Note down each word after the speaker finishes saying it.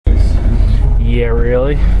Yeah,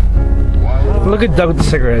 really? Look at Doug with the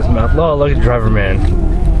cigarette in his mouth. Oh, look at Driver Man.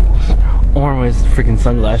 Oren with his freaking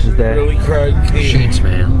sunglasses there. Really, Craig? Sheets,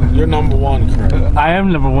 man. You're number one, Craig. I am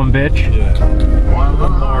number one, bitch. Yeah.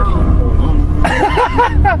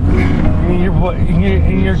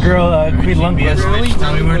 and your girl, Queen Lundquist. Bitch,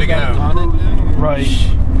 tell me where to go. Right.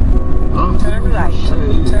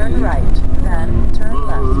 Turn right, then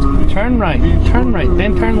turn left. Turn right,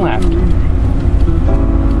 then turn left.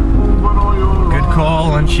 Good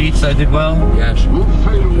call on Sheets, I did well. Yes.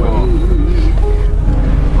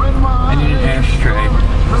 I need an ashtray.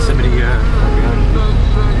 Somebody,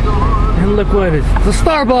 And look what it is. The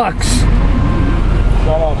Starbucks!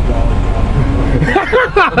 Shut up,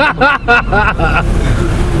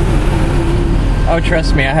 Oh,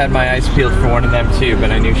 trust me, I had my eyes peeled for one of them too,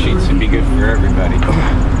 but I knew Sheets would be good for everybody.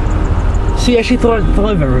 See, I actually thought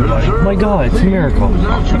of everybody. My God, it's a miracle.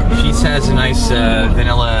 Sheets has a nice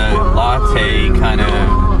vanilla latte kind of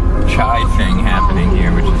chai thing happening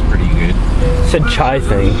here, which is pretty good. Said chai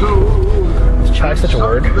thing. Is chai such a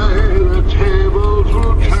word? Yes,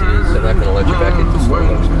 it is. They're not going to let you back into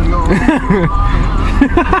Starbucks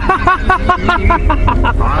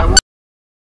now.